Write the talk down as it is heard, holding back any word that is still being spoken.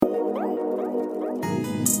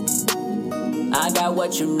I got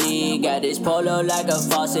what you need. Got this polo like a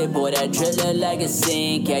faucet, boy, that driller like a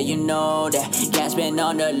sink. Yeah, you know that. Can't spend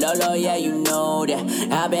on the low, yeah, you know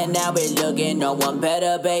that. I've been out with looking, no one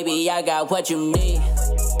better, baby. I got what you need.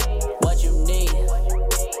 What you need.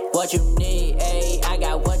 What you need, ayy. I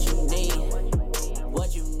got what you need.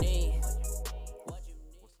 What you need. What you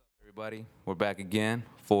need. Everybody, we're back again.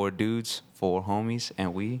 4 dudes, 4 homies,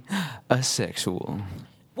 and we asexual.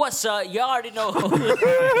 What's up? Y'all already know who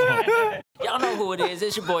y'all know who it is.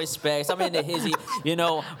 It's your boy Specs. I'm in the hizzy,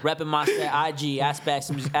 repping my IG,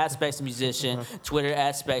 Aspects Musician, Twitter,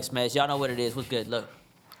 Aspects Mesh. Y'all know what it is. What's good? Look.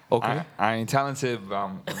 Okay. I ain't talented.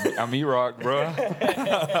 I'm E-Rock, bro.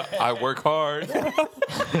 I work hard.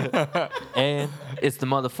 And it's the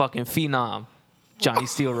motherfucking phenom, Johnny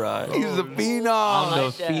Steelrod. He's a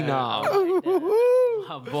phenom. The phenom.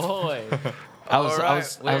 Oh, boy. I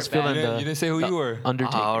was feeling You didn't say who you were.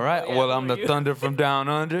 Undertaker. All right. Well, I'm the Thunder from Down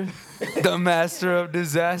Under, the master of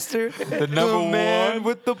disaster, the number man one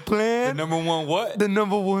with the plan, The number one what? the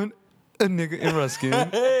number one, a nigga in Ruskin.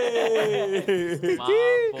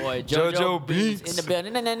 My boy, JoJo Beats in the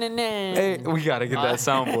building. Hey, we gotta get that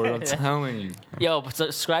soundboard. I'm telling you. Yo,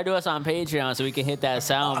 subscribe to us on Patreon so we can hit that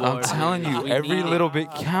soundboard. I'm telling you, We every need little it.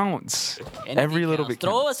 bit counts. Anything Every little counts. bit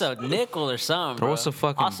Throw counts. us a nickel or something. Throw bro. us a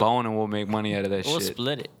fucking Awesome. bone and we'll make money out of that We'll shit.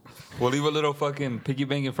 split it. We'll leave a little fucking piggy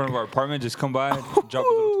bank in front of our apartment. Just come by, drop a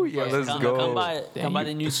little yeah, 25 let's cents. go. Come by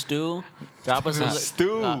the new stew. Drop us a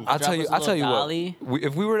Stew. I'll tell you what. Dolly.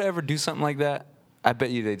 If we were to ever do something like that, I bet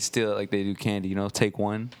you they'd steal it like they do candy. Take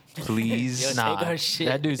one, please. Yo, Nah, take our shit.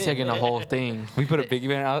 that dude's taking the whole thing. We put a piggy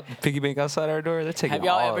bank outside our door. They're taking. Have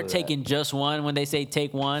y'all all ever of that. taken just one when they say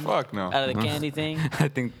take one? Fuck no. Out of the candy thing? I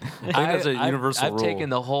think that's a universal I've rule.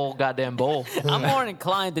 taken the whole goddamn bowl. I'm more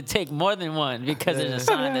inclined to take more than one because there's a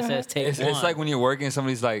sign that says take one. It's like when you're working,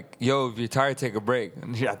 somebody's like, "Yo, if you're tired, take a break."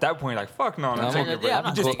 And at that point, you're like, "Fuck no, I'm not taking a break." Yeah, I'm You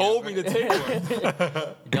not just taking a told me to take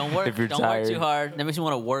one. Don't work. If you're Don't work tired. too hard. That makes you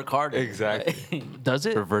want to work harder. Exactly. Does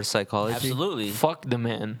it? reverse psychology. Absolutely. Fuck the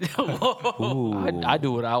man. Ooh. I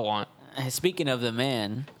do what I want. Speaking of the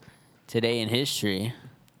man, today in history,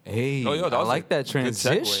 Hey, Oh, yo, that I was like a that good segue.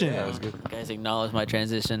 transition. Yeah, that was good. you guys acknowledge my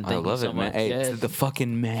transition. I Thank love you so it, man. much. Hey, Yeah. it's the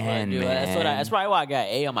fucking man, Dude, man. that's probably why I got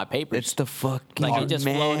A on my papers. It's the fucking like it just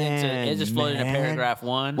man, flowed into man. paragraph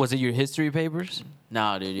 1. Was it your history papers?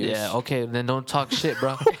 No, dude. It was, Yeah, okay, then don't talk shit,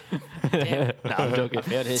 bro. Nah, I'm joking.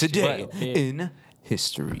 failed history. Today But, yeah. in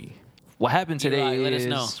history. What happened today Eli, let us is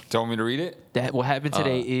know. Do you want me to read it? that what happened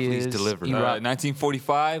today please is deliver. Iraq.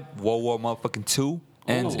 1945, World War motherfucking 2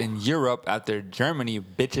 ends in Europe after Germany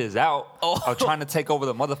bitches out of trying to take over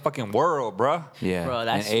the motherfucking world, bruh. Yeah, Bro,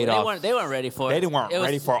 that's and Adolf. they weren't ready for it. They weren't It was-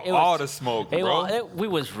 ready for it all was- the smoke, they bro. We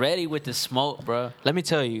was ready with the smoke, bro. Let me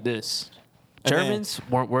tell you this. And then- Germans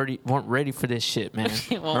weren't ready for this shit, man.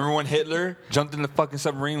 Remember when Hitler jumped in the fucking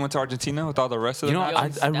submarine, went to Argentina with all the rest of You them? know, Yo, I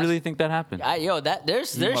that's- really think that happened.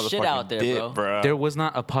 There's shit out there, bro. There was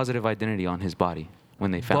not a positive identity on his body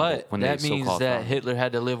when they found it. But When that they means so-called that found it. Hitler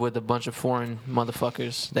had to live with a bunch of foreign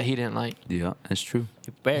motherfuckers that he didn't like. Yeah, that's true.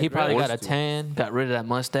 He probably got a Forced to. tan, got rid of that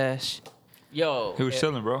mustache. Yo, He was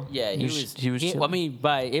chilling, bro. Yeah, He was I chilling. mean,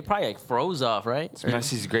 it probably like froze off, right?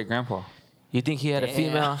 That's his great grandpa. You think he had a Damn.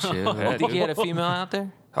 female? Chill. You think he had a female out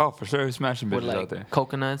there Oh, for sure, he's smashing with bitches out like there.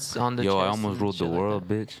 coconuts on the Yo, I chest almost and ruled the shit like world,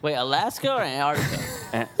 that? bitch. Wait, Alaska or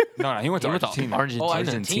Antarctica? No, he went to He went to Argentina. Argentina. Oh,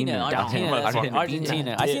 Argentina. Argentina. Argentina. Down That's south. right.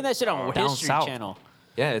 Argentina. I seen that shit on Down History south. Channel.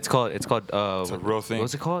 Yeah, it's called. a real thing.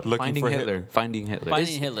 What's it called? Looking Finding for Hitler. Hitler. Finding Hitler.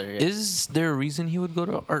 Finding Hitler. Yeah. Is there a reason he would go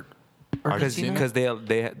to Argentina? Because they're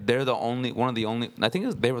the only one of the only. I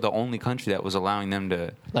think they were the only country that was allowing them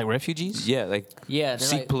to. Like refugees? Yeah, like Yeah, they're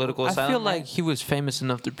seek like- political I asylum. feel like he was famous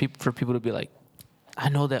enough for people to be like, I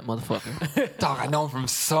know that motherfucker. Dog, I know him from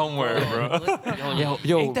somewhere, bro.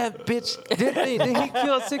 Yo, ain't that bitch? Did he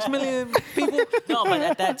kill 6 million people? No, but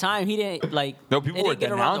at that time he didn't like. No, it people were didn't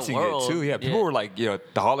get around the denouncing it world. too. Yeah, people were like, the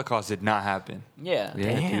Holocaust did not happen. Yeah, Yeah,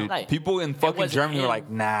 Damn. dude. Like, People in fucking wasn't Germany were him. like,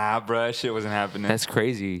 nah, bro, that shit wasn't happening. that's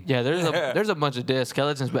crazy. Yeah, there's a bunch of dead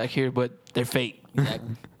skeletons back here, but they're fake.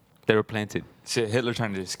 They were planted. shit, Hitler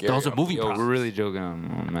trying to scare Those are them. movie Yo, props. we're really joking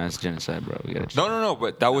on mass genocide, bro. We gotta. No,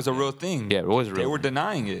 but that was a real thing. Yeah, it was real. They were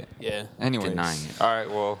denying it. Yeah. Anyways. Denying it. All right,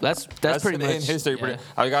 well. That's pretty in much history. yeah.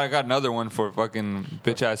 I got another one for fucking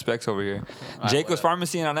bitch ass Specs over here. Jacob's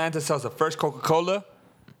Pharmacy in Atlanta sells the first Coca-Cola.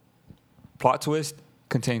 Plot twist,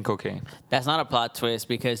 contained cocaine. That's not a plot twist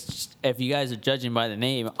because if you guys are judging by the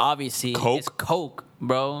name, obviously Coke? it's Coke,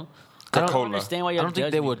 bro. I don't Coca-Cola. understand why I you're don't think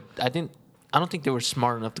they judging me. would. I don't think they were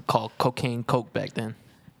smart enough to call cocaine coke back then.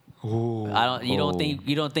 Ooh. I don't. You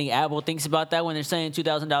don't think Apple thinks about that when they're saying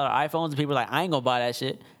 $2,000 iPhones? And people are like, I ain't gonna buy that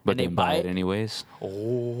shit. But and they buy it anyways.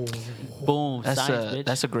 Boom. That's science, bitch.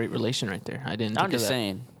 that's a great relation right there. I didn't. I'm think just of that.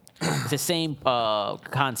 saying. It's the same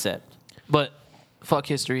concept. But fuck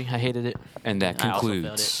history. I hated it. And that I also felt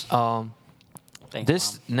concludes. Thanks,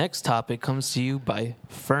 This Mom. next topic comes to you by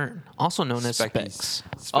Fern, also known as Specs.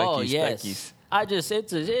 Oh Speckies, yes.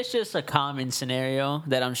 Speckies. It's just a common scenario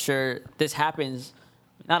that I'm sure this happens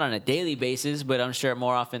not on a daily basis, but I'm sure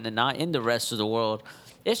more often than not in the rest of the world.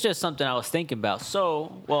 It's just something I was thinking about.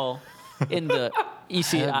 So, well, in the you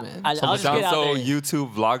see, Yeah, I, man. I'll just Sounds get out so there.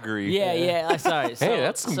 YouTube vloggery. Yeah. I'm sorry. So, Hey,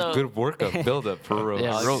 that's some so, good workup, build up for real.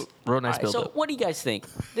 Yeah, real nice All right, build so up. what do you guys think?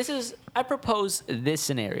 I propose this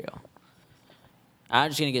scenario. I'm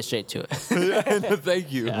just gonna get straight to it.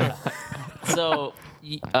 Thank you. So,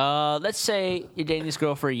 let's say you're dating this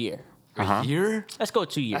girl for a year. Uh-huh. Year? Let's go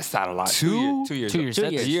 2 years. That's not a lot. 2? 2 years. 2 years. 2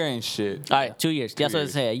 That's- years. A year ain't shit. All right, 2 years. That's what I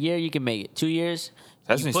years. say. A year you can make it. 2 years.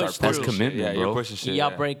 That's you when you push start That's through. pushing shit. commitment, Yeah, you're bro. pushing shit.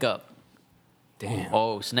 Y'all yeah. break up. Damn.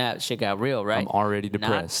 Oh snap! Shit got real, right? I'm already Not-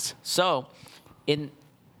 depressed. So,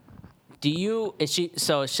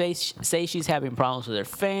 say she's having problems with her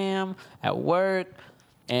fam at work,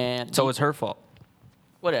 and So it's her fault.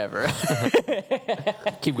 whatever.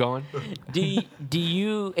 Keep going. do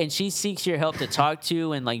you and she seeks your help to talk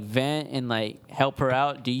to and like vent and like help her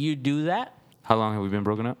out? Do you do that, How long have we been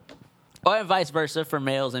broken up? or vice versa for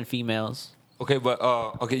males and females? Okay, but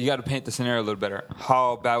you got to paint the scenario a little better.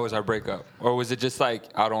 How bad was our breakup, or was it just like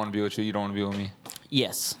I don't want to be with you, you don't want to be with me?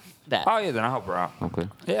 Yes, that. Oh yeah, then I'll help her out. Okay.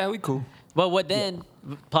 Yeah, we cool. But what then?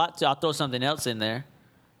 I'll throw something else in there.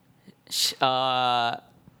 She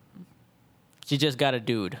just got a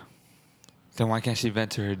dude, Then why can't she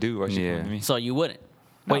vent to her dude? Why she Yeah. coming to me? so you wouldn't.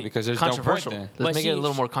 No, Wait, because there's no point controversial. then. But Let's make it a she-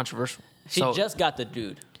 little more controversial. She So, just got the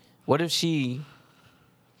dude. what if she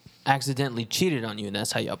accidentally cheated on you and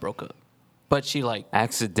that's how y'all broke up? But she like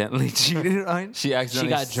Accidentally cheated on? She accidentally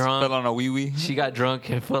got drunk. fell on a wee wee. she got drunk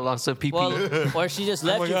and fell on some PP. Well, or she just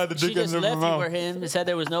left my you. God, the She dick just ends up in left my you mouth. for him and said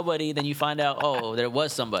there was nobody. Then you find out, oh, there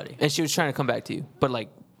was somebody. and she was trying to come back to you, but like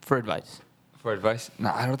for advice. For advice?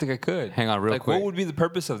 No, I don't think I could. Hang on real like, quick. what would be the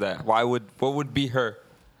purpose of that? What would be her?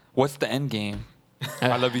 What's the end game?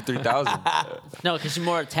 I love you 3000. No, because she's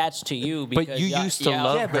more attached to you. But Because you y'all- used to y'all-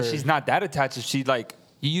 love Yeah, but her. she's not that attached. If she like,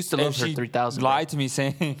 You used to if love her she 3000. lied to me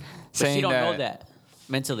saying But she don't that. know that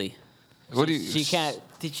mentally. What do you? She can't.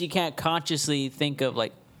 She can't consciously think of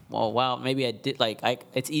like, oh wow, maybe I did. Like,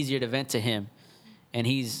 it's easier to vent to him, and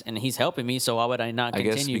he's helping me. So why would I not I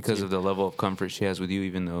continue? guess because to? of the level of comfort she has with you,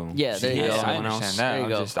 even though Yeah, she there you has go. I someone understand else. that. There you I'm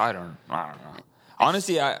go. just, I don't know.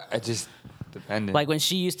 Honestly, I just dependent. Like when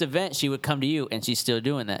she used to vent, she would come to you, and she's still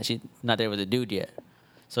doing that. She's not there with a dude yet,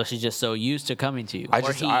 so she's just so used to coming to you.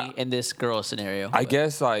 In this girl scenario. I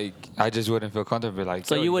guess like I just wouldn't feel comfortable. Like,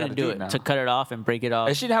 so yo, you gotta wouldn't do it now. to cut it off and break it off.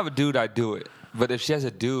 If she didn't have a dude, I'd do it. But if she has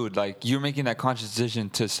a dude, like you're making that conscious decision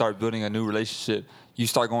to start building a new relationship, you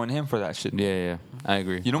start going to him for that shit. Yeah, I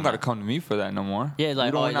agree. You don't got to come to me for that no more. Yeah, like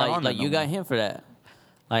You don't- oh, we're not on like that you no got more. him for that.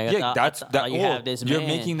 Like I Yeah, thought- that's I thought that. You Well, have this you're man.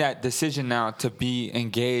 making that decision now to be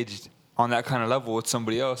engaged on that kind of level with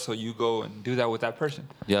somebody else, so you go and do that with that person.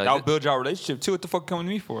 Yeah, like that'll th- build your relationship too. What the fuck coming to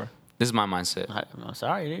me for? This is my mindset. I'm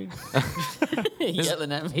sorry, dude.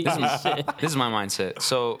 Yelling at me and shit. This is my mindset.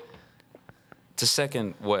 So, to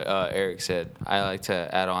second what Eric said, I like to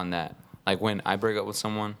add on that, like when I break up with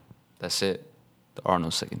someone, that's it. There are no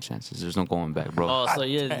second chances. There's no going back, bro. Oh, so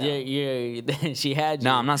you're she had you.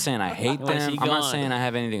 No, I'm not saying I hate When them. she I'm not gone. saying I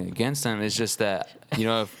have anything against them. It's just that, you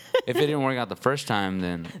know, if it didn't work out the first time,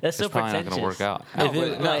 then That's so it's probably not going to work pretentious. out. No, If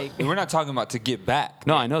it- but, like- we're not talking about to get back.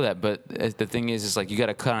 No, I know that, but the thing is like you got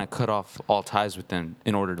to kind of cut off all ties with them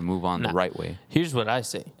in order to move on Nah. the right way. Here's what I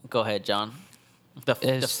say. Go ahead, John. The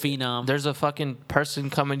Is phenom. There's a fucking person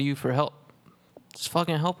coming to you for help. Just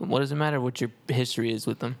fucking help them. What does it matter what your history is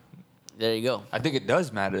with them? There you go. I think it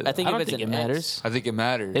does matter. I think I if don't it's think it an ex- matters. I think it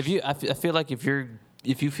matters. If you, I feel like if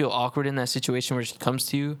you feel awkward in that situation where she comes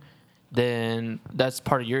to you, then that's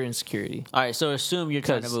part of your insecurity. All right, so assume you're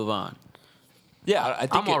trying to 'Cause- move on. yeah, I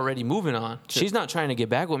think I'm already moving on. She's not trying to get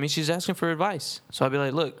back with me. She's asking for advice. So I'd be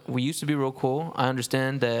like, look, we used to be real cool. I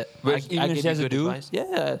understand that. But I even if give she you has a good dude? advice.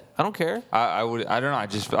 Yeah, I don't care. I would. I don't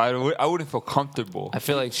know. I wouldn't feel comfortable. I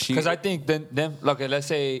feel like she Because I think then look, let's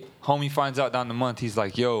say homie finds out down the month, he's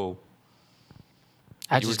like, yo,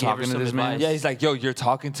 I You were just gave her talking to some this man? advice. yeah, he's like, yo, you're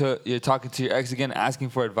talking to your ex again, asking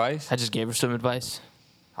for advice. I just gave her some advice.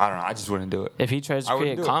 I don't know. I just wouldn't do it. If he tries I to wouldn't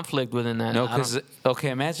create do it. conflict within that, no, I don't- because okay,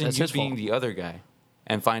 imagine That's you his being fault. the other guy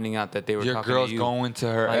and finding out that they were Your talking girl's to you. going to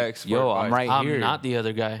her Like, ex. For yo, I'm advice. right I'm here. not the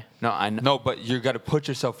other guy. No, I know. No, but you got to put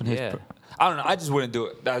yourself in his. Yeah. I don't know. I just wouldn't do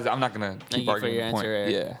it. I'm not gonna Thank keep you for arguing your the point. answer,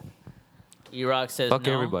 Eric. Yeah. E-Rock says Fuck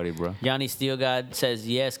no. everybody, bro. Yanni Steel God says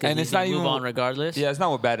yes because And he's it's not gonna move even- on regardless. Yeah, it's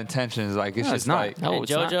not with bad intentions. Like it's No, just it's not. like No, And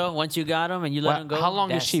it's not. JoJo, once you got him and you let Wha- him go, how long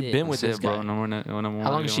has that's she it. been with That's this it, bro. guy? No, we're not,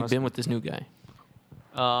 How long has she been with this new guy?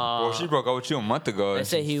 well, she broke up with you a month ago. They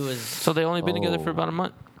say he was. So they only been together for Oh. about a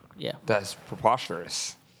month. Yeah, That's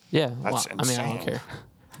preposterous. Yeah, That's well, I mean, I don't insane. care.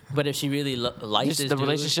 but if she really likes Just this the dude,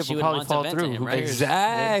 relationship she will would probably want to fall vent to through. him, Who right? cares?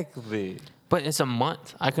 Exactly. But it's a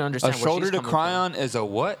month. I can A understand. where shoulder she's to coming cry from. on is a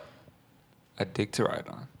what? A dick to ride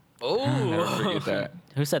on. Never Oh, forget that.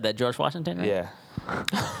 who said that? George Washington? Right? Yeah.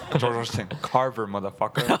 George Washington Carver,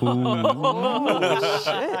 motherfucker.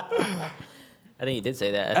 I think he did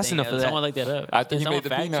say that. I That's think, enough of someone that. looked that up. I think Did he someone made the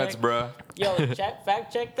fact peanuts, check? bruh. Yo,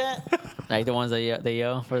 fact check that. Like the ones that they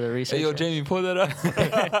yell for the research. Hey, yo, Jamie, pull that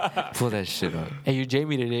up. Pull that shit up. Hey, you're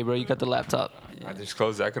Jamie today, bro. You got the laptop. I just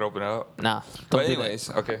closed it. I could open it up. Nah, But don't do anyways,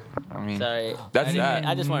 okay. I mean, Sorry, That's I, didn't- that.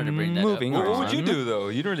 I just wanted to bring that Moving up. what would you on. do though?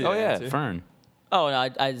 You don't really. Oh yeah, answer. Fern. Oh no,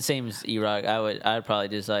 I same as E-Rock. I'd probably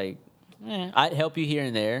just like, I'd help you here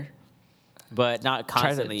and there, but not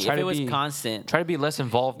constantly. try if to it was be- constant, Try to be less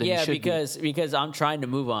involved than you yeah, should because I'm trying to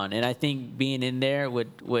move on, and I think being in there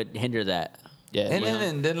would hinder that. be. Yeah.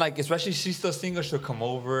 And then like, especially if she's still single, she'll come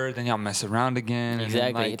over. Then y'all mess around again. and then,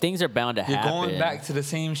 Exactly, like, things are bound to you're happen. going back to the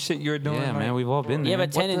same shit you're doing. Yeah, like, man, we've all been there. You have a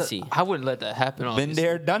What the- tendency. I wouldn't let that happen. been Obviously.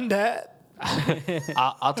 there, done that.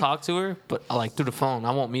 I'll talk to her, but I like through the phone.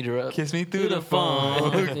 I won't meet her up. Kiss me Through the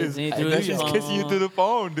phone. Kiss me through That's the just kissing you phone. through the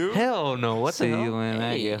phone, dude. Hell no. What See the you hell? when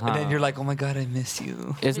I Hey. get home. And then you're like, oh my god, I miss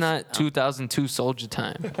you. It's not 2002 Soldier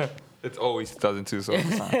Time. It's always 2002 so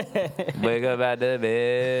wake up at the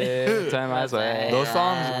bed, time I swag.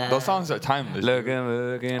 Those songs are timeless. dude.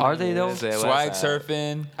 Looking. Are they though? Swag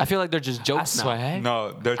surfing. I feel like they're just jokes now. Swag.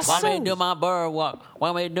 No, they're Want me to do my bird walk?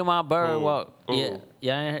 Want me to do my bird walk? Ooh. Yeah,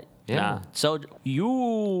 yeah. Yeah. Nah. So you,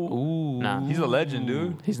 Ooh. Nah. He's a legend,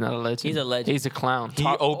 dude. He's not a legend. He's a legend. He's a clown. He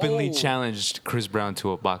openly Oh. challenged Chris Brown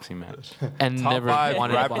to a boxing match. And Top never 5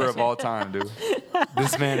 wanted a rapper of boxing. all time, dude.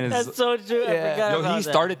 This man is. that's so true. I forgot Yo, about he that.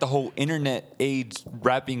 started the whole internet age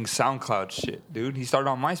rapping SoundCloud shit, dude. He started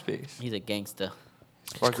on MySpace. He's a gangster.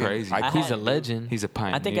 Fucking crazy. iconic, He's a dude. legend. He's a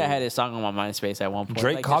pioneer. I think I had his song on my MySpace at one point.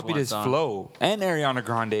 Drake like just copied one his song. flow. And Ariana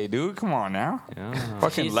Grande, dude. Come on now. Yeah.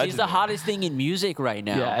 Fucking She's legend. the hottest thing in music right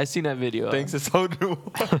now. Yeah, I seen that video. Thanks to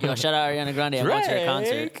Soju. Yo, shout out Ariana Grande. I went to her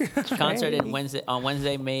Drake. concert. Concert on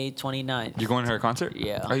Wednesday, May 29th. You're going to her concert?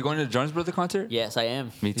 Yeah. Are you going to the Jonas Brother concert? Yes, I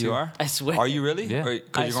am. Me too. You are? I swear. Are you really? Yeah. Because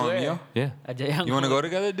I you're going with swear. Mio? Yeah. You want to go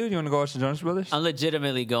together, dude? You want to go watch the Jonas Brothers? I'm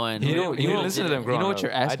legitimately going. You know- you didn't listen to them You growing know what up.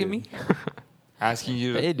 you're I asking me? did. Asking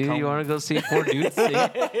you to Hey, dude, come. you want to go see 4 dudes sing?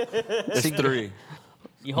 It's 3.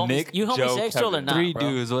 You, Nick, you Joe, homosexual or Kevin. not? 3 bro?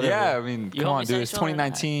 dudes, whatever. Yeah, I mean, You come on, dude. It's homosexual or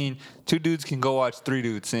not? 2019. 2 dudes can go watch 3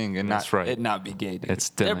 dudes sing and That's not right. it not be gay, dude. It's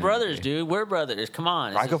They're definitely brothers, gay. dude. We're brothers. Come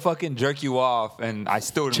on. I could fucking jerk you off, and I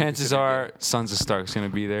still wouldn't be Chances considered are, gay. Sons of Stark's gonna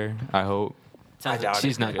be there. I hope. I doubt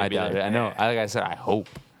She's not gonna I be doubt it. there. I know. Like I said, I hope.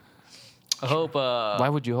 I hope. Why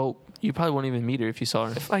would you hope? You probably won't even meet her if you saw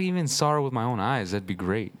her. If I even saw her with my own eyes, that'd be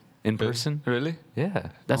great. In person? Really? Yeah.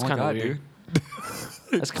 That's Oh my kind of God, weird. dude.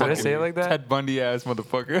 That's Did kind I of say it like that? Ted Bundy ass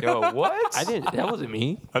motherfucker. Yo, what? I didn't. That wasn't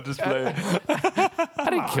me. I just play. I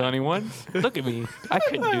didn't kill anyone. Look at me. I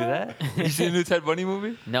couldn't do that. You seen the new Ted Bundy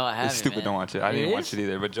movie? No, I haven't. It's stupid. man. Don't watch it. I It didn't is? watch it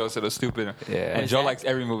either. But Joe said it was stupid. Yeah. And Was Joe that- likes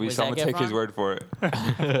every movie, was so I'm Zac gonna take his Efron? word for it.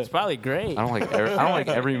 It's probably great. I don't like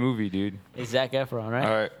every movie, dude. It's Zac Efron,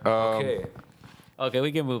 right? All right. Okay,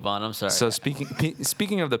 we can move on. I'm sorry. So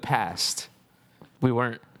speaking of the past, We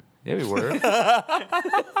weren't. yeah, we were.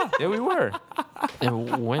 Yeah, we were.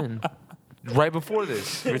 And when? Right before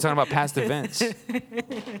this, we were talking about past events.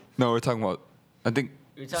 No, we're talking about. I think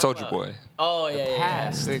You're talking Soldier about- Boy. oh yeah, yeah.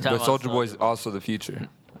 past. We were talking But about Soldier Boy is also the future.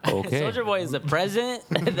 Okay. Soldier Boy is the present,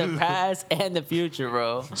 the past, and the future,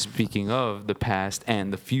 bro. Speaking of the past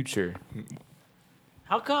and the future,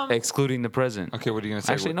 How come? excluding the present. Okay, what are you gonna segue?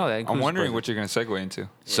 Actually, no, that I'm includes wondering present. what you're gonna segue into.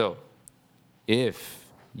 So, if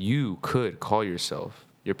you could call yourself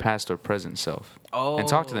your past or present self and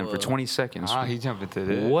talk to them for 20 seconds, He jumped into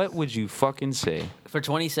this. what would you fucking say For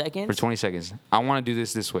 20 seconds? for 20 seconds? I want to do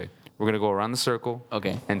this way. We're going to go around the circle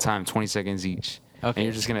Okay. and time 20 seconds each. Okay. And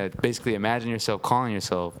you're just going to basically imagine yourself calling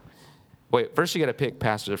yourself. Wait, first you got to pick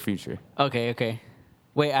past or future. Okay.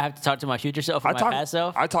 Wait, I have to talk to my future self or my past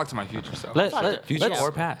self? I talk to my future self. Future let's,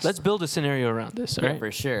 or past. Let's build a scenario around this, all Yeah, right?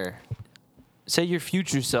 for sure. Say your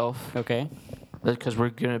future self, Okay. because we're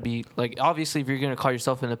going to be, like, obviously, if you're going to call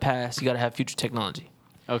yourself in the past, you got to have future technology.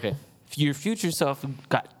 Okay. If your future self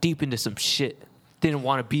got deep into some shit, didn't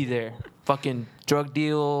want to be there, fucking drug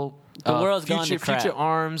deal, The world's gone to Future crap.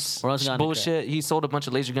 Arms, World's gone to bullshit. He sold a bunch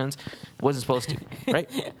of laser guns. Wasn't supposed to, right?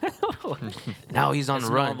 Now he's on That's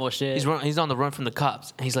the run. normal shit. He's on the run from the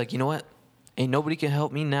cops. And he's like, you know what? Ain't nobody can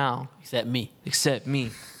help me now Except me. except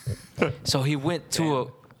me. So he went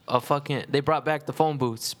to a fucking. They brought back the phone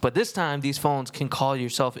booths, but this time these phones can call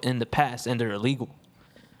yourself in the past and they're illegal.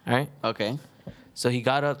 All right. Okay. So he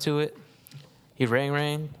got up to it. He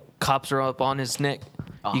rang. Cops are up on his neck.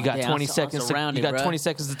 Oh, You got damn, 20 I'm seconds. surrounded, You got bruh. 20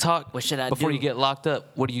 seconds to talk. What should I before do? you get locked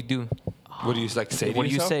up? What do you do? What do you like say to What do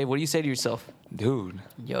you yourself? say? What do you say to yourself? Dude.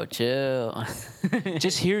 Yo, chill.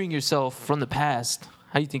 Just hearing yourself from the past.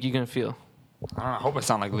 How do you think you're gonna feel? I don't know. I hope I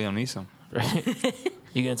sound like Liam Neeson. Right?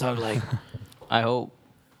 You're gonna talk like, I hope.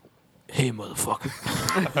 "Hey, motherfucker."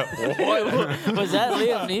 Was that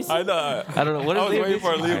Liam Neeson? know. I don't know. What is Liam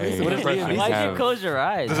Neeson? What is Liam Neeson? Why'd you close your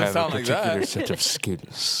eyes? Doesn't sound like that. set of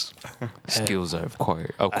skills I've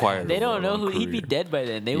acquired. They don't over a know long who he'd be career. dead by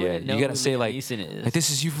then. They Yeah, wouldn't know you gotta who say Liam like, Neeson is. this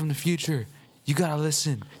is you from the future. You gotta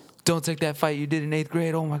listen. Don't take that fight you did in 8th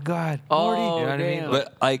grade. Oh my God, Oh, Morty. You know what I mean? damn.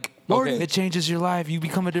 But like, Morty, okay. it changes your life. You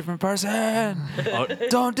become a different person.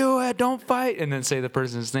 Don't do it. Don't fight. And then say the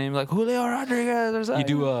person's name like Julio Rodriguez or something.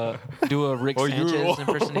 You do a Rick Or you- Sanchez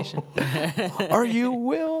impersonation. or you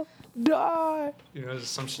will die. You know,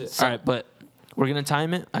 some shit. All right, but we're gonna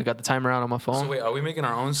time it. I got the timer out on my phone. So wait, are we making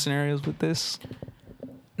our own scenarios with this?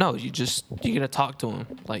 No, you're gonna talk to him.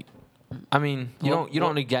 Like, I mean, you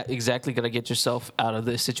don't exactly gotta get yourself out of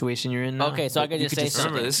the situation you're in now. Okay, so I but could you just say remember,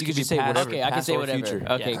 something. this You could could be just say past- whatever. Okay, I can past say or whatever. future.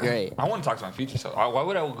 Okay, Yeah. great. I want to talk to my future self. Why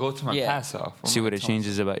would I go to my Yeah. past self? See what it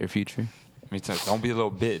changes about your future. Me too. Don't be a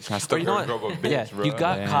little bitch. I Or still you know grow up a what? bitch, Yeah, bro. you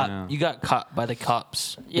got Yeah, I caught. know. You got caught by the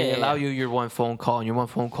cops. Yeah, They yeah, allow yeah. you your one phone call, and your one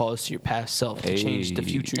phone call is to your past self to change the Hey.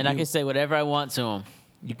 future. And I you. can say whatever I want to him.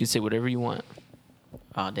 You can say whatever you want.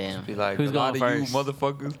 Oh, damn. Be like, Who's a lot going of first? you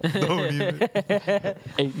motherfuckers don't even.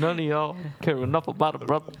 Ain't none of y'all care enough about it,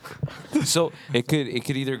 brother. So it could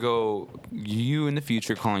either go you in the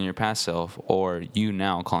future calling your past self, or you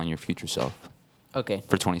now calling your future self Okay.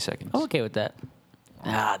 for 20 seconds. I'm okay with that.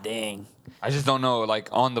 Ah, dang. I just don't know, like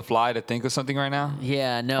on the fly, to think of something right now.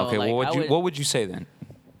 Yeah, no. Okay, like, what would you say then?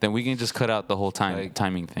 Then we can just cut out the whole timing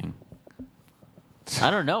thing.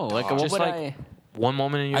 I don't know. Like, what Just would like- I? One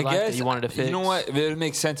moment in your I life guess that you wanted to fix. You know what? It would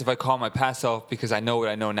make sense if I call my past self because I know what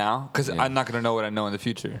I know now. Because Yeah. I'm not gonna know what I know in the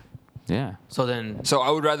future. Yeah. So then, So I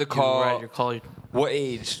would rather you call. write your call. What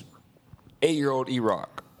age? 8-year-old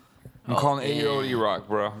E-Rock. I'm calling 8-year-old damn. E-Rock,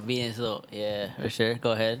 bro. Being so, yeah, for sure.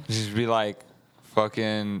 Go ahead. Just be like,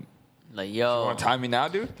 fucking. Like, You yo. want to time me now,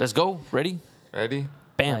 dude? Let's go. Ready? Ready?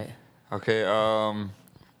 Bam. Like, Okay.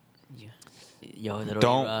 yo, little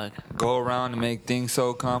Don't E-Rock. go around and make things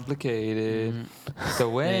so complicated. The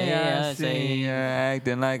way Yeah, I see you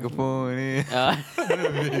acting like a fool. Be That's,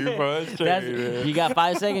 frustrated. you got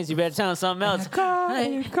 5 seconds. You better tell him something else.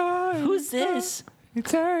 Hey, who's this?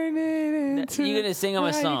 Turn it into. You're gonna sing him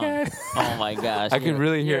a song. Oh my gosh. I can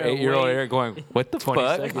really hear you're 8-year-old way- Eric going, "What the fuck?"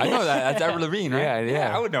 seconds. I know that. That's Avril Lavigne, right?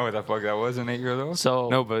 Yeah. I would know what the fuck that was. An 8-year-old. So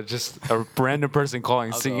No, but just a random person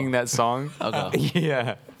calling, singing that song. I'll go.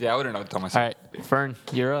 Yeah. Yeah, I wouldn't know what to tell all myself. right, Fern,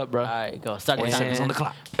 you're up, bro. All right, go. Start the 20 time. seconds on the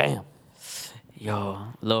clock. Bam. Yo,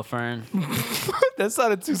 Lil Fern. That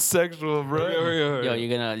sounded too sexual, bro. Yo,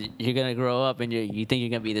 you're gonna grow up and you think you're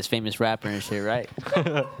gonna be this famous rapper and shit, right?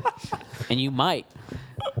 And you might,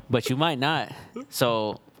 but you might not.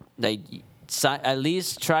 So like, at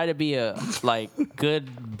least try to be a like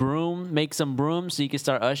good broom. Make some brooms so you can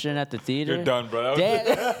start ushering at the theater. You're done, bro. Damn,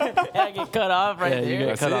 I get cut off right Yeah, you there.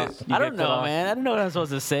 get cut That's off. it. You I get don't cut know, off. man. I don't know what I'm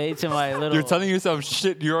supposed to say to my little. You're telling yourself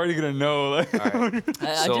shit you're already gonna know. Like,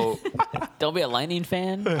 I So just, don't be a Lightning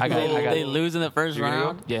fan. I got they it. lose in the first You gonna go?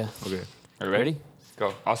 round. Yeah. okay. Are you ready?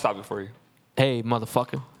 Go. I'll stop it for you. Hey,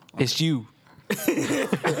 motherfucker, it's you.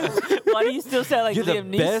 Why do you still sound like You're Liam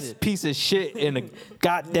the Neeson? best piece of shit in the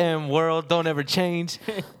goddamn world. Don't ever change.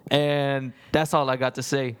 And that's all I got to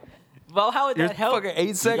say. Well, how would You're that help? fucking 8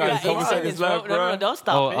 You seconds. got got a couple 8 seconds bro. left, No, bro. don't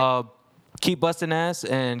stop it. Oh, keep busting ass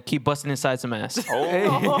and keep busting inside some ass. All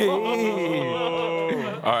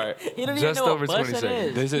right. You don't just even know over what 20 bussin'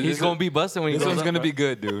 seconds. is. He's gonna be busting when he This goes one's up, gonna bro. be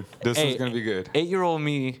good, dude. This one's gonna be good. 8-year-old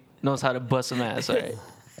me knows how to bust some ass. All right.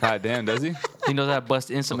 God damn, does he? He knows how to bust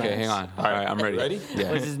in some okay, ass. hang on. All right, I'm ready. Ready?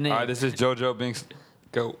 Yeah. What's his name? All right, this is JoJo Binks.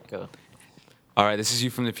 Go. Go. All right, this is you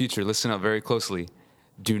from the future. Listen up very closely.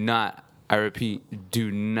 Do not, I repeat, do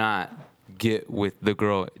not get with the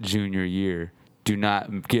girl junior year. Do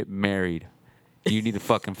not get married. You need to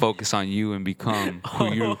fucking focus on you and become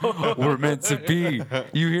who you were meant to be.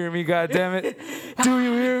 You hear me, goddammit? Do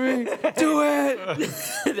you hear me? Do it!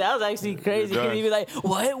 That was actually crazy. You're You'd done. be like,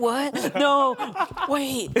 what? No.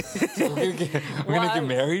 Wait. We're gonna get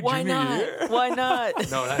married Why junior not? year? Why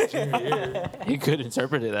not? No, not junior year. He could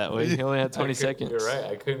interpret it that way. He only had 20 seconds. You're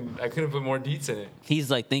right. I couldn't put more deets in it. He's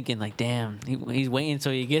like thinking like, damn, he's waiting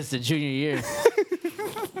until he gets to junior year.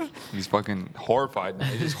 He's fucking horrified now.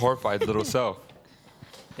 He's just horrified little self.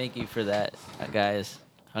 Thank you for that, guys.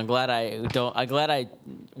 I'm glad I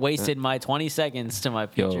wasted my 20 seconds to my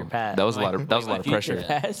future Yo, past. that was a My- lot of my future pressure.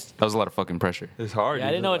 past. That was a lot of fucking pressure. It's hard. Yeah,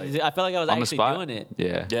 I didn't know what to do. I felt like I was On the actually spot. doing it.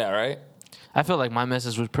 Yeah. Yeah, right. I feel like my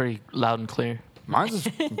message was pretty loud and clear. Mine's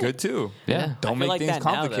is good too. Yeah. Don't I feel make like things that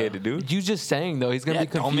now, complicated, dude. You just saying though, he's gonna Yeah, be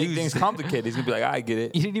confused. don't make things complicated. He's gonna be like, I get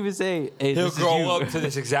it. You didn't even say, hey, He'll this is grow you. up to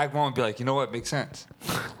this exact moment and be like, you know what? Makes sense.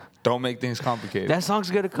 Don't make things complicated. That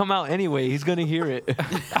song's gonna come out anyway. He's gonna hear it.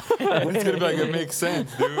 It's gonna be like, it makes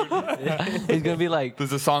sense, dude. He's gonna be like, This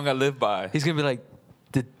is a song I live by. he's gonna be like,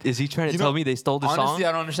 is he trying to You tell know, me they stole the Honestly, song?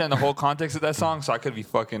 I don't understand the whole context of that song, so I could be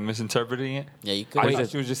fucking misinterpreting it. Yeah, you could. I thought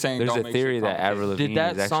she was just saying, There's don't a make theory shit that Avril complicated. Lavigne Did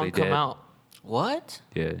that is actually song come dead. What? out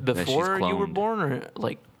Yeah. that she's before you were cloned. born, or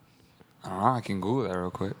like, I don't know. I can Google that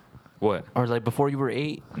real quick. What? or like before you were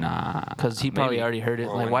 8? Nah. Because he probably Maybe. already heard it.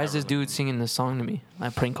 Or Like, why is this whenever. dude singing this song to me? My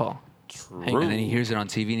prank call. And then he hears it on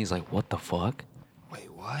TV and he's like, "What the fuck?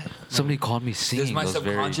 Wait, what? Somebody called me singing." Does my those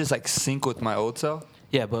very- subconscious like sync with my old self?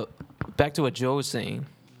 Yeah, but back to what Joe was saying.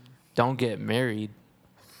 Don't get married.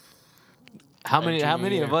 How many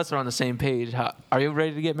junior of year. us are on the same page? Are you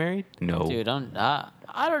ready to get married? No. Dude,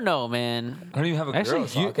 I don't know, man. I don't even have a Actually, girl.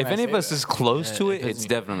 so how if can I any of say us that? is close to it, it's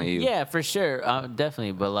definitely you. Yeah, for sure,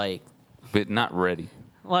 definitely. But But not ready.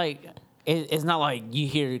 it's not like you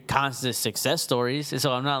hear constant success stories.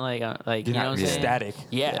 So I'm not like you know what I'm saying? ecstatic.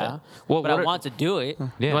 Yeah. Well, but what I are- want to do it.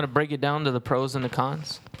 You want to break it down to the pros and the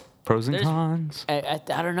cons? Pros and There's- cons. I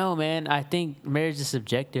don't know, man. I think marriage is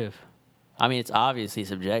subjective. I mean, it's obviously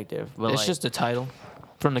subjective, but It's like, just a title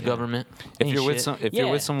from the government. If Ain't you're with shit. you're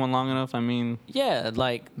Yeah. with someone long enough, I mean, yeah,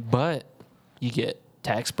 like But you get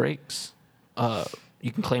tax breaks.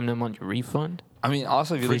 You can claim them on your refund. I mean,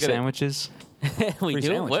 also if you free look at it, sandwiches. we Free do.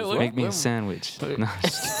 sandwiches, Make me a sandwich. No,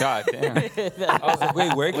 God damn. I was like,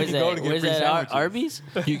 wait, where can Where's you go to that? get Where's free that? sandwiches? Arby's?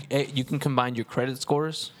 You can combine your credit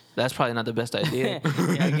scores. That's probably not the best idea.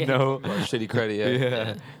 no. Shitty credit,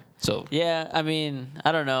 yeah. So, Yeah, I mean,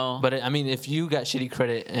 I don't know. but I mean, if you got shitty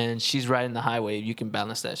credit and she's riding the highway, you can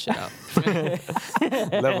balance that shit out.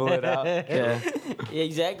 Level it out. Yeah. yeah,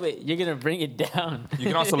 exactly. You're gonna bring it down. You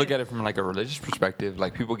can also look at it from like a religious perspective.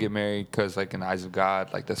 Like people get married because, like, in the eyes of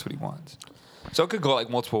God, like that's what He wants. So it could go like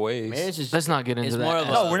multiple ways. Marriage is Let's not get into it's that. more of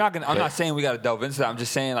No, a- we're not gonna. I'm not saying we got to delve into that. I'm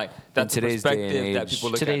just saying like that's the today's day and perspective that age- people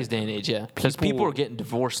look Today's at. day and age, yeah. Because people are getting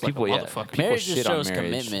divorced like people, a yeah. motherfucker. People marriage shit just on shows marriage.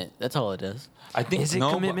 commitment. That's all it does. I think Is it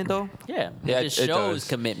no, commitment though? Yeah, Yeah, it just it shows does.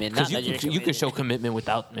 commitment. Not Because that you you're can show committed. commitment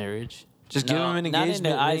without marriage. Just give No, them an not engagement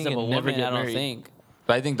in the eyes ring of a and never woman. get I don't married. think.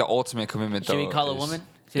 But I think the ultimate commitment. Should we though, call a is- woman?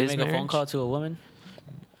 Should we is make a phone marriage? call to a woman?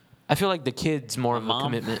 I feel like the kid's more of a mom?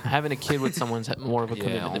 commitment. Having a kid with someone's more of a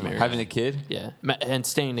commitment than marriage. Having a kid. Yeah, and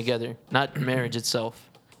staying together, not marriage itself.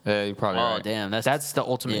 Yeah, you're probably Oh right. damn, That's the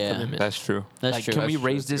ultimate Yeah. commitment. That's true. that's like, true. can we That's true.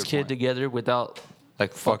 raise That's a this good kid point. together without?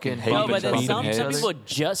 Like fucking hate No, each but then other. some heads. people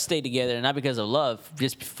just stay together, not because of love,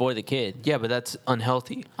 just for the kid. Yeah, but that's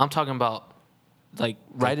unhealthy. I'm talking about like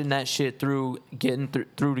writing that shit through, getting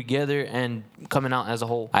through together, and coming out as a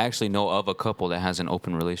whole. I actually know of a couple that has an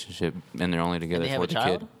open relationship and they're only together they have for a the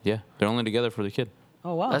child? kid. Yeah, they're only together for the kid.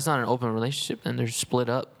 Oh wow, That's not an open relationship, and they're split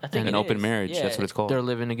up. I think An it open is. marriage. Yeah. That's what it's called. They're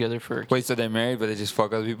living together for. Wait, so they're married, but they just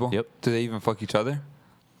fuck other people? Yep. Do they even fuck each other?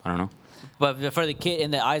 I don't know. But for the kid,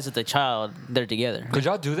 in the eyes of the child, they're together. Could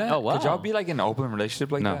y'all do that? Oh, wow. Could y'all be like in an open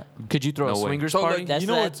relationship like No. that? Could you throw No a way. swingers So, like, party? That's You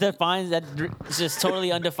know that what's- defines that. It's just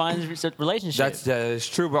totally undefined relationship. That's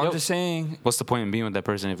true, but I'm just saying. What's the point in being with that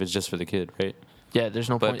person if it's just for the kid, right? Yeah, there's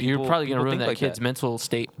no But point. You're people- probably gonna people ruin think that like kid's that. mental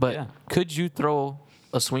state. But Yeah. could you throw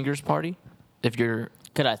a swingers party if your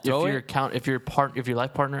Could I throw it? if your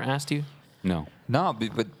life partner asked you? No. No,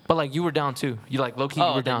 but But like you were down too. You like low key you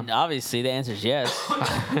Oh, were then down. obviously the answer is yes.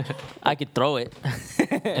 I could throw it.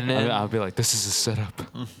 And then I'll be like, this is a setup.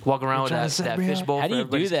 walk around with trying that, to set that me up. fishbowl How for do you do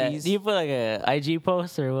everybody's that? keys. Do you put like a IG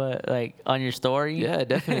post or what, like on your story? Yeah,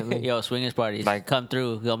 definitely. Yo, swingers parties, Like- come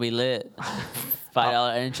through, gonna be lit.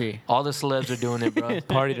 $5 entry. All the celebs are doing it, bro.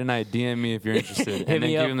 Party tonight. DM me if you're interested. Hit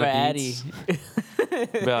me up him for Addy. beats.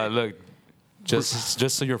 But look, just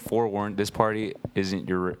so you're forewarned, this party isn't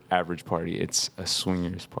your average party. It's a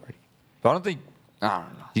swingers party. I don't think. I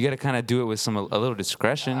don't know. You got to kind of do it with a little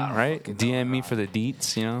discretion, right? DM me for the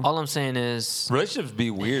deets, you know. All I'm saying is Relationships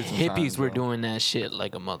be weird. hippies sometimes, were bro. doing that shit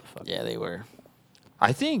like a motherfucker. Yeah, they were.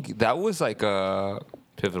 I think that was like a.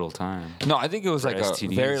 Pivotal time. No, I think it was like a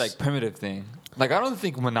STDs. very like primitive thing. Like, I don't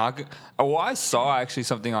think monogamy. Well, I saw actually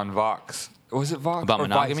something on Vox. Was it Vox? About Or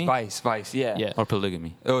monogamy? Vice. Yeah. Yeah. Or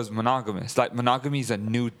polygamy. It was monogamous. Like, monogamy is a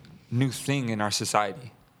new thing in our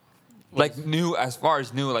society. Like, new, as far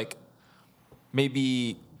as new, like,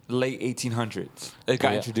 maybe late 1800s. It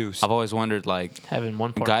got Yeah. introduced. I've always wondered, like, Having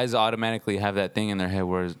one part. guys automatically have that thing in their head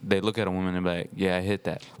where they look at a woman and be like, yeah, I hit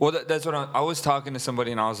that. Well, that's what I was talking to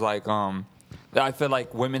somebody, and I was like, I feel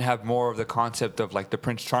like women have more of the concept of like the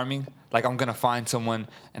Prince Charming. Like, I'm gonna find someone,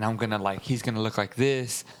 and I'm gonna like, he's gonna look like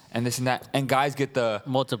this and this and that. And guys get the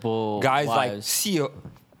Multiple guys like wives. see a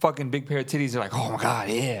fucking big pair of titties. They're like, oh my god,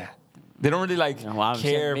 yeah. They don't really like Wow,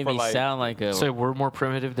 care made for me like. sound like a. So we're more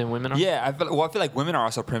primitive than women are? Yeah, I feel like women are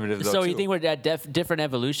also primitive. Though, So you too. think we're at different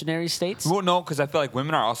evolutionary states? Well, no, because I feel like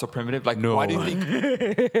women are also primitive. Like, No. why do you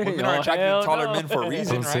think women are Oh, attracted hell to taller no. men for a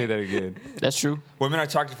reason? Don't say right? that again. That's true. Women are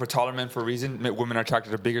attracted for taller men for a reason. Women are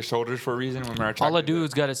attracted to bigger shoulders for a reason. Women are attracted. All a to-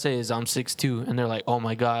 dude's got to say is I'm 6'2", and they're like, oh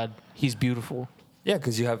my God, he's beautiful. Yeah,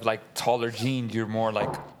 because you have like taller genes. You're more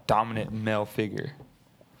like dominant male figure.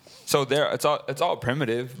 So it's all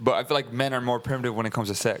primitive, but I feel like men are more primitive when it comes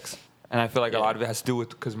to sex, and I feel like a lot of it has to do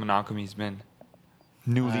with because monogamy's been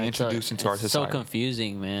newly introduced into our it's society. so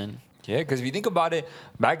confusing, man. Yeah, because if you think about it,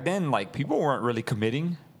 back then like people weren't really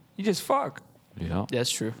committing. You just fuck. Yeah. That's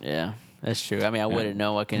true. Yeah, that's true. I mean, I wouldn't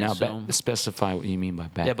know. I can Now, assume. specify what you mean by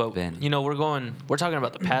back Yeah, but then. you know, we're talking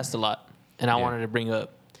about the past a lot, and I Yeah. wanted to bring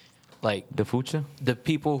up like the future? the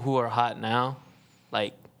people who are hot now,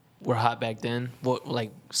 like were hot back then. What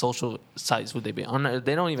like social sites would they be on?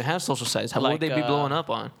 They don't even have social sites. How Like, would they be blowing up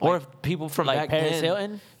on? Or if people from like back Paris then,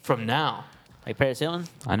 Hilton? from now. Like Paris Hilton?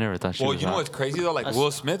 I never thought she Well, was you know hot. what's crazy though? Like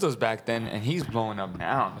Will Smith was back then, and he's blowing up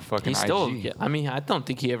now on the fucking He's IG. still. Yeah, I mean, I don't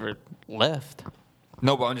think he ever left.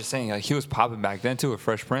 No, but I'm just saying, like he was popping back then too with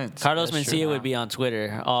Fresh Prince. Carlos That's true. Mencia would be on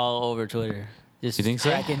Twitter, all over Twitter. Just You think so?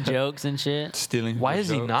 cracking jokes and shit. stealing. Why people's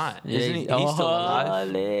is he jokes. not? Isn't he? Yeah, He's still alive.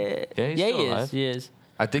 lit. Yeah, he's yeah, still he alive. is. He is.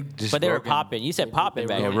 I think just. But they were Rogan- popping. You said popping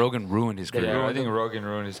back Yeah, then. Rogan ruined his career. Yeah, I think Rogan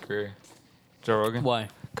ruined his career. Joe Rogan. Why?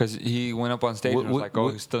 Because he went up on stage and was Would- like, "Oh,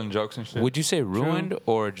 would- he's stealing jokes and shit." Would you say ruined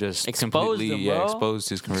or just Exposed completely him, bro. exposed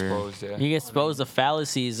his career? Exposed, yeah. You get exposed the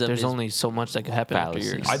fallacies of There's his only so much that could happen after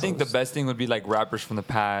Fallacies. yours. I think the best thing would be like rappers from the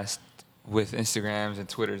past with Instagrams and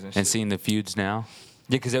Twitters and shit. And seeing the feuds now?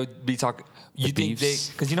 Yeah, because they would be talking. You The think they? beefs.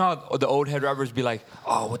 Because you know how the old head rappers be like,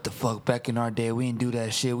 "Oh, what the fuck? Back in our day, we didn't do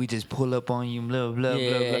that shit. We just pull up on you, blah blah Yeah,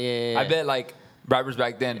 blah blah." yeah, yeah. I bet like rappers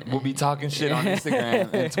back then would be talking shit on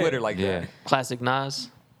Instagram and Twitter like Yeah. that. Classic Nas.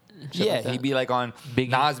 Shit Yeah, like that. he'd be like on Biggie.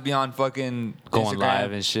 Nas be on fucking Going Instagram,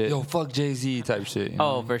 live and shit. Yo, fuck Jay-Z type shit. you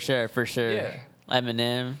know? Oh, for sure, for sure. Yeah.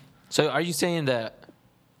 Eminem. So are you saying that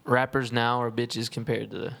rappers now are bitches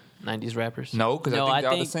compared to the 90s rappers? No, because No, I think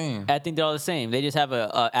they're all the same. I think they're all the same. They just have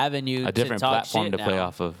a avenue A different to talk platform shit to play now.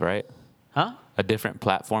 off of, right? Huh? A different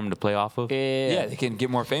platform to play off of? Yeah, they can get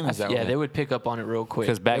more famous that Yeah, way. they would pick up on it real quick.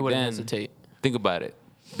 Because back they wouldn't then, hesitate. think about it.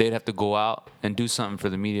 They'd have to go out and do something for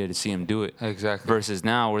the media to see him do it. Exactly. Versus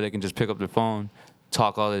now where they can just pick up their phone,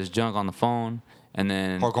 talk all this junk on the phone, and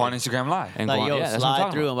then Or go on Instagram Live. and Like, go on. yo, Yeah, that's what I'm slide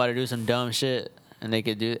talking through. I'm about. about to do some dumb shit, and they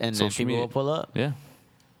could do, and then Social people media. will pull up. Yeah.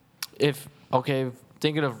 If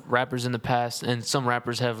thinking of rappers in the past, and some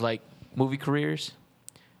rappers have like movie careers,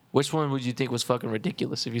 which one would you think was fucking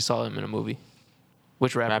ridiculous if you saw him in a movie?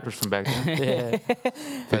 Which rapper? Rappers from back then. Yeah.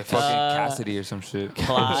 Like fucking Cassidy or some shit.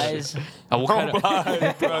 Plies, What kind of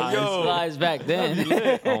Plies back then.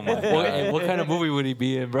 Oh my god. what kind of movie would he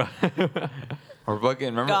be in, bro? Or fucking,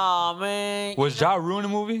 remember? Aw, man. Was Ja Rule in a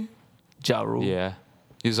movie? Ja Rule. Yeah.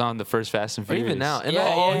 He was on the first Fast and Or Furious. even now. And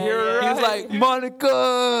Yeah, oh, yeah, you're yeah. he was like, Monica.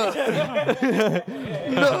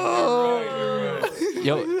 No.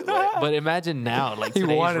 Yo, but imagine now, like He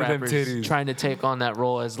today's wanted them rappers titties. trying to take on that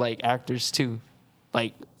role as like actors too.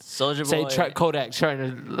 Like Soldier say Boy. Kodak trying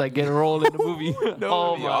to like get a role in the movie.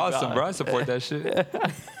 Oh, my awesome, God. bro. I support that shit.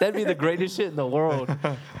 That'd be the greatest shit in the world.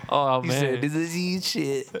 Oh man. "This is Z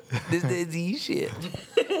shit. This is Z shit."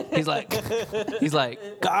 He's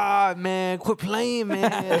like, God, man, quit playing,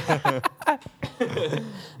 man.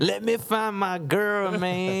 Let me find my girl,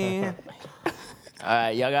 man. All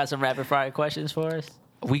right, y'all got some rapid fire questions for us?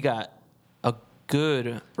 We got a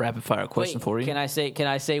good rapid fire question Wait, for you. Can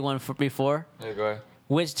I say one before? Yeah, go ahead.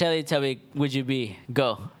 Which Teletubby would you be?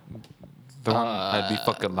 Go. The one, I'd be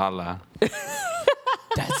fucking Lala.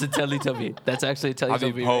 That's a Teletubby. That's actually a I'll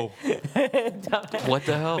Teletubby. be Poe. What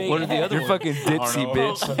the hell? Big What are the other You're ones? fucking dipsy,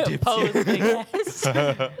 bitch. Pose big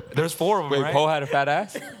ass. There's 4 of them, Wait, right? Poe had a fat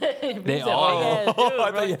ass? They He's a all. big ass dude,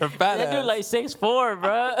 I bro. thought you had a fat That dude ass. like 6'4",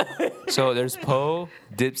 bro. So there's Poe,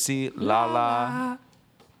 Dipsy, Lala,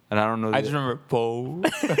 and I don't know. I just remember Poe.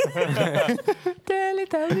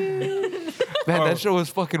 Man, that show was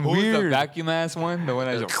fucking Who's the weird. vacuum ass one? The one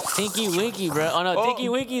that just Tinky Winky, bro. Oh no, Tinky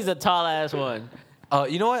Winky's a tall ass one.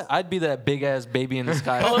 You know what? I'd be that big ass baby in the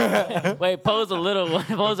sky. Wait, Poe's a little one.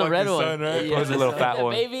 Poe's a red fucking one. sun, right? Poe's a little fat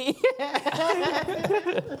one. Baby.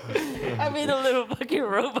 I mean a little fucking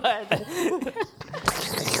robot.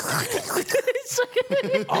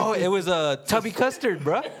 Oh, it was Tubby Custard,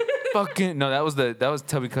 bro. Fucking no, that was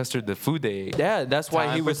Tubby Custard, the food they ate. Yeah, that's why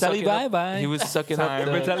Time he for was Telly sucking up. bye-bye. He was sucking time up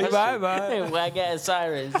for the Telly custard. bye bye. Hey, wag ass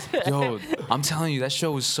sirens. Yo, I'm telling you, that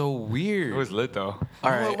show was so weird. It was lit though. All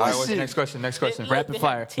right, All right, what's next question? Next question. Rapid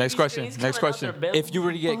fire. Next question, next question. If you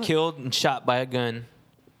were to get killed and shot by a gun,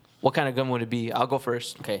 what kind of gun would it be? I'll go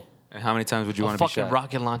first. Okay. And how many times would you A want to be fucking shot?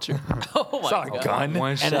 rocket launcher. Oh my Not a god. gun.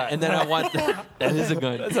 One shot. And then I want that is a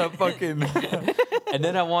gun. That's a fucking. And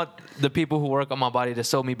then I want the people who work on my body to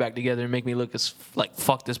sew me back together and make me look as like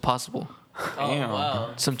fucked as possible. Oh,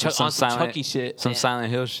 wow. Some Some on some Silent- Chucky shit. Some Yeah. Silent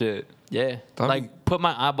Hill shit. Yeah, That'd like put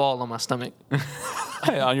my eyeball on my stomach,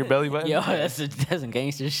 On your belly button? Yo, that's some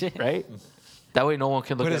gangster shit. right? That way no one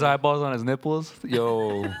can look Put at his me. eyeballs on his nipples.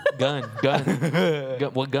 Yo. Gun.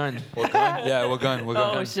 What gun? Yeah, what gun? What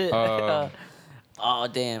gun? Oh shit. Oh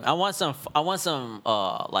damn. I want some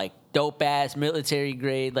like dope ass military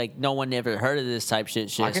grade, like no one ever heard of this type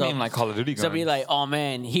shit. I can name like Call of Duty guns. So be like, oh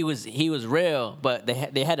man, he was real, but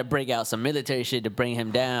they had to break out some military shit to bring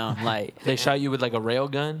him down. Like They shot you with like a rail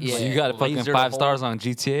gun. Yeah. You got fucking Laser 5 hole. stars on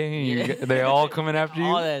GTA. And you get- they all coming after you.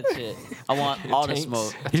 all that shit. I want all the Tanks.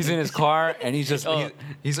 smoke. He's in his car and he's just Oh.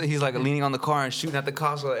 he's like leaning on the car and shooting at the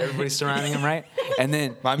cops while everybody's surrounding him, right? And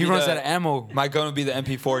then Might he be runs the- out of ammo. My gun would be the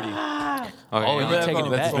MP40. Okay, Oh, I'm you're taking taking it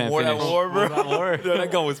it back. back. This man War that finished. war, bro. Yo,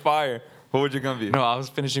 that gun was fire. What would your gun be? No, I was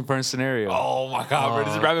finishing Burn scenario. Oh my god, bro!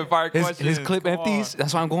 This is rapid fire His, question. his clip empties.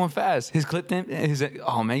 That's why I'm going fast. His clip empties.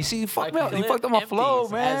 Oh man, you see, you fucked me up. You fucked up my flow,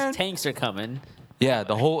 man. As tanks are coming. Yeah,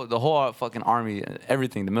 the whole fucking army,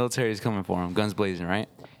 everything. The military is coming for him, guns blazing, right?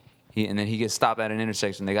 And then he gets stopped at an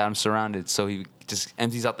intersection. They got him surrounded, so he just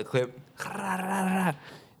empties out the clip.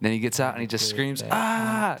 Then he gets out and he just screams,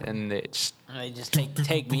 ah! And they just, They just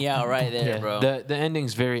take me out right there, bro. The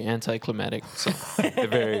ending's very anticlimactic. So. they're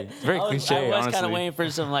very I was cliche, kind of honestly. waiting for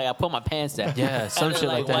some like I put my pants down. Yeah, some And shit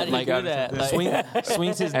they're like that. Why did Like, you do that? Like,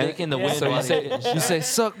 swings his dick in the wind. So while you he say, getting you shot. say,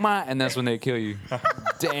 suck my, and that's when they kill you.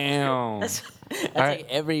 Damn. that's right. like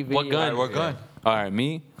every video. What gun? Alright, what gun? All right,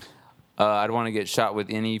 me. I'd want to get shot with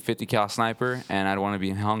any 50 cal sniper, and I'd want to be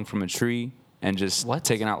hung from a tree and just What?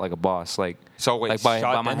 taken out like a boss. Like So wait, like by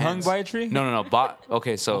shot my and hung hands. by a tree? No.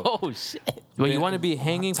 Okay, so Oh shit. Well, you want to be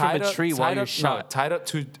hanging from a tree while you're shot, tied up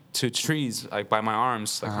to trees like by my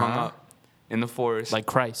arms, like hung up in the forest, like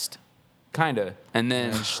Christ. kinda, and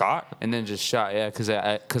then Shot? and then just shot. Yeah,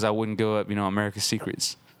 because I wouldn't go up, America's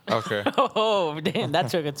Secrets. Okay. Oh damn, that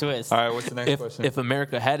took a twist. All right, what's the next question? If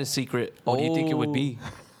America had a secret, what do you think it would be?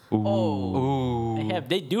 Oh, Ooh.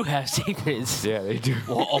 they do have secrets. Yeah, they do.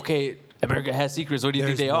 Well, okay, America has secrets. What do you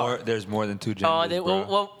think they more, are? There's more than two genders, Oh, they, bro.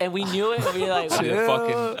 well, and we knew it. And we like, Yeah,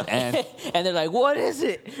 fucking and and they're like, "What is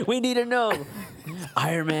it? We need to know."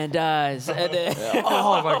 Iron Man dies, and then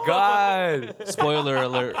Oh my God. Spoiler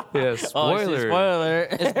alert. Yeah, oh, spoiler. shit, spoiler.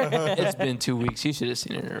 It's been 2 weeks. You should have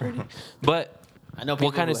seen it already. But I know.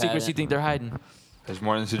 what kind of people who secrets you haven't. think they're hiding? there's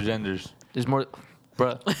more than two genders. There's more,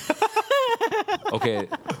 bruh. Okay,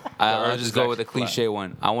 I'll Earth just is go with a actually cliche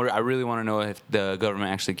one. I really want to know if the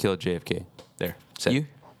government actually killed JFK. There. Set. You?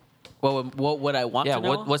 What would I want Yeah. to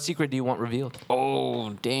know? What secret do you want revealed? Oh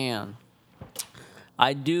damn.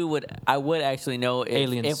 I would actually know if,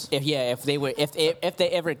 Aliens. if they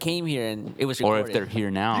ever came here and it was Or recorded. if they're here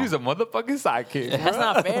now. He's a motherfucking sidekick. That's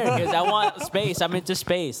not fair because I want space. I'm into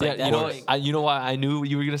space. Like, Yeah, you know, that's- you know why I knew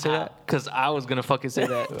you were gonna say that? Because I was gonna fucking say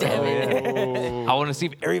that. Damn it. I want to see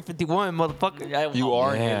if Area 51, motherfucker. You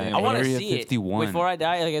are an Yeah. alien. I want to Area see 51. it before I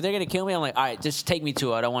die. Like if they're gonna kill me, I'm like, all right, just take me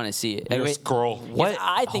to it. I want to see it. You're a Like, scroll. what?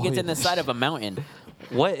 I think it's in the side of a mountain.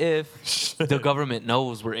 What if the government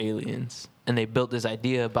knows we're aliens and they built this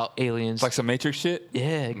idea about aliens? It's like some Matrix shit.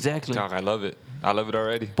 Yeah, exactly. Dog, I love it. I love it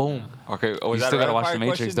already. Boom. Okay, oh, You is that still a gotta rapid watch fire The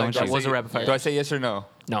Matrix, question? don't Like, do you? I That was say- a rapid fire. Do I say yes or no?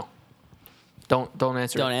 No. Don't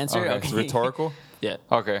answer. Don't it. answer. Okay, Okay. it's rhetorical. Yeah.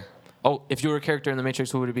 Okay. Oh, if you were a character in the Matrix,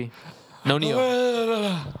 who would it be? No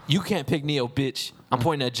Neo. You can't pick Neo, bitch. I'm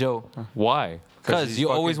pointing at Joe. Why? Because he's you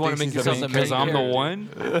fucking always want to thinks make he's the yourself main the main Because I'm the character. one.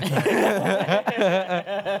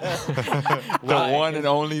 The one and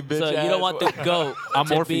only bitch. So you don't want the goat I'm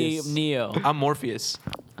to Morpheus. be Neo. I'm Morpheus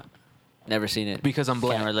Never seen it. because I'm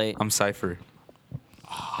black. Can't relate. I'm Cypher.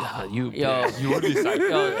 You Yo, You would be psyched.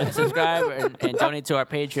 yo, subscribe and donate to our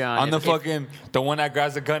Patreon. On the If- fucking, the one that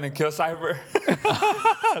grabs a gun and kills Cyber.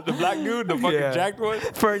 The black dude, the fucking Yeah. jacked one.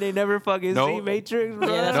 Fernie never fucking No. see Matrix, bro.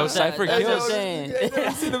 Yeah, that's No, what Cypher that's what I'm kills. saying.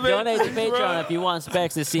 seen the Donate to Matrix, bro. Patreon if you want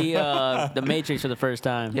Specs to see the Matrix for the first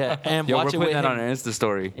time. Yeah, and Yo, we're watch it putting with that him. on our Insta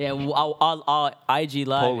story. Yeah, I'll IG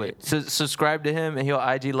live. Poll it. it. Subscribe to him, and he'll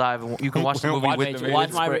IG live, and you can watch the We'll movie watch with the with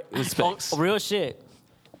Watch my with Specs. real shit.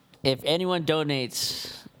 If anyone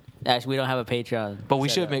donates, actually, we don't have a Patreon. But we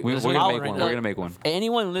set should up. make. We're let's gonna make make I'll- one. We're gonna make one.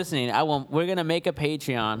 Anyone listening, we're gonna make a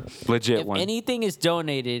Patreon. Legit If one. anything is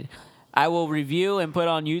donated, I will review and put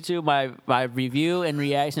on YouTube my review and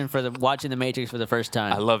reaction for watching the Matrix for the first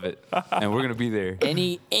I time. love it, and we're gonna be there.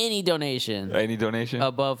 Any donation Any donation?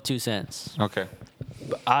 above 2 cents, Okay.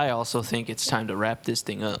 I also think it's time to wrap this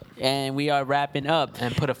thing up and we are wrapping up.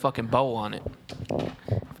 and put a fucking bow on it.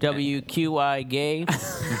 WQI gay.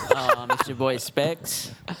 It's your boy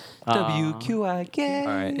Specs. WQIK. All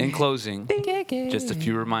right. In closing, just a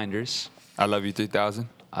few reminders. I love you 3000.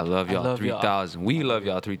 I love y'all love y'all. 3000. We love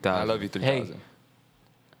y'all 3000. I love you 3000.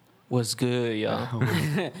 What's good, y'all?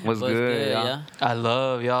 What's good, y'all? yeah? I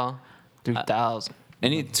love y'all. 3,000.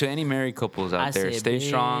 Any married couples out I there, said, stay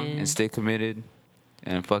strong man. and stay committed,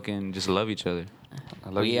 and fucking just love each other. I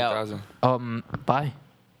love We you out. 3000. Bye.